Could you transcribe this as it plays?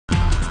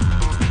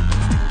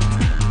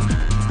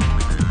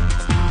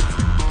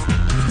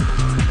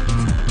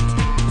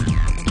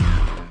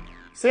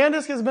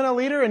SanDisk has been a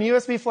leader in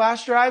USB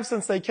flash drives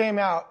since they came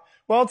out.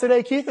 Well,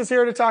 today Keith is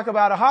here to talk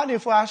about a hot new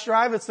flash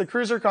drive. It's the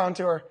Cruiser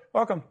Contour.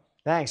 Welcome.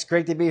 Thanks.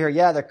 Great to be here.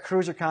 Yeah, the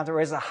Cruiser Contour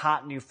is a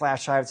hot new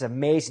flash drive. It's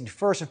amazing.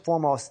 First and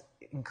foremost,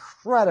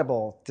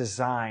 incredible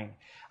design.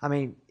 I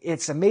mean,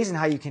 it's amazing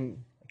how you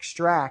can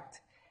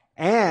extract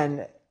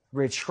and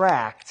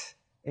retract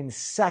in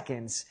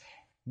seconds.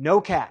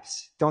 No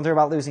caps. Don't worry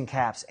about losing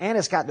caps. And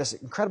it's got this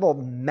incredible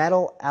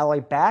metal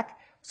alloy back,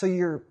 so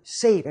you're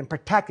safe and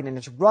protected, and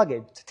it's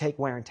rugged to take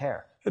wear and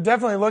tear. It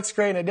definitely looks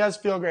great, and it does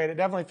feel great. It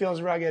definitely feels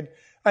rugged.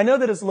 I know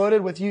that it's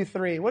loaded with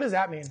U3. What does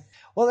that mean?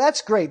 Well,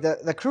 that's great.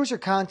 The Cruiser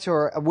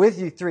Contour with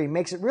U3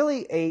 makes it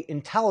really an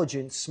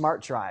intelligent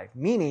smart drive,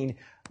 meaning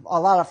a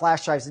lot of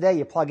flash drives today,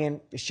 you plug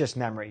in, it's just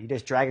memory. You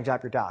just drag and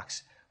drop your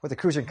docks. With the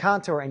Cruiser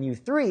Contour and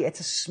U3, it's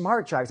a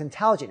smart drive. It's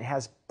intelligent. It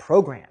has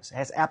programs. It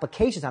has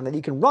applications on that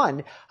you can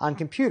run on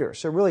computers.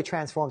 So it really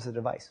transforms the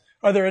device.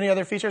 Are there any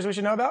other features we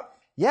should know about?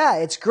 Yeah,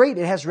 it's great.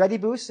 It has Ready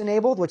Boost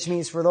enabled, which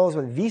means for those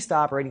with Vista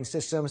operating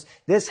systems,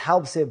 this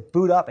helps it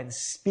boot up and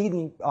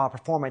speeding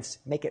performance,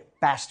 make it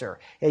faster.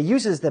 It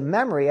uses the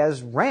memory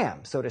as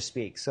RAM, so to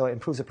speak, so it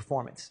improves the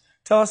performance.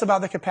 Tell us about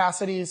the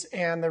capacities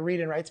and the read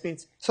and write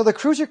speeds. So the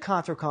Cruiser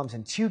Contour comes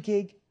in 2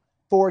 gig,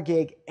 4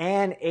 gig,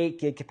 and 8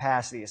 gig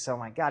capacity. So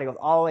my God, it goes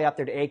all the way up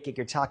there to 8 gig.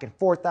 You're talking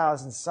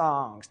 4,000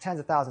 songs, tens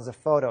of thousands of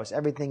photos,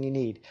 everything you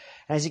need.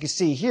 And as you can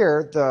see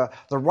here, the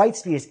write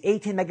speed is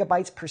 18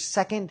 megabytes per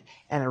second,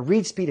 and the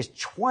read speed is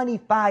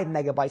 25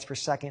 megabytes per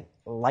second,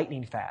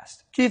 lightning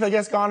fast. Keith, I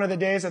guess gone are the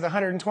days of the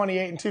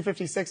 128 and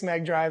 256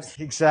 meg drives.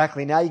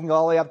 Exactly. Now you can go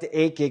all the way up to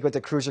 8 gig with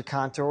the Cruiser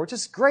Contour, which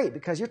is great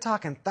because you're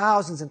talking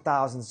thousands and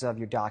thousands of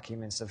your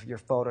documents, of your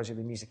photos, of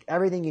your music,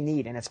 everything you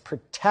need, and it's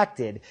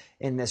protected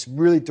in this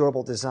really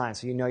durable design,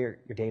 so you know your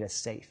data is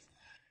safe.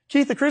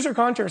 Keith, the Cruiser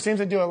Contour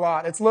seems to do a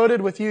lot. It's loaded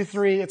with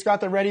U3. It's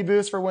got the Ready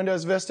Boost for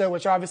Windows Vista,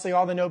 which obviously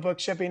all the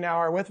notebooks shipping now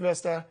are with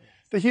Vista.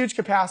 The huge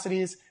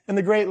capacities, and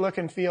the great look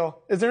and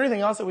feel. Is there anything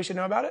else that we should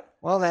know about it?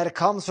 Well, that it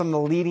comes from the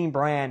leading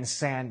brand,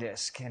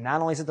 SanDisk. And not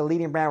only is it the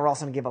leading brand, we're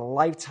also going to give a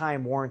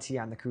lifetime warranty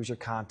on the Cruiser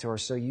Contour,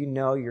 so you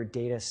know your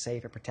data is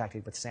safe and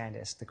protected with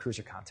SanDisk, the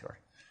Cruiser Contour.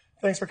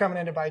 Thanks for coming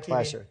in to Buy TV.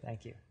 Pleasure.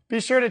 Thank you. Be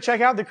sure to check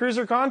out the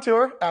Cruiser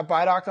Contour at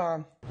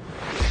buy.com.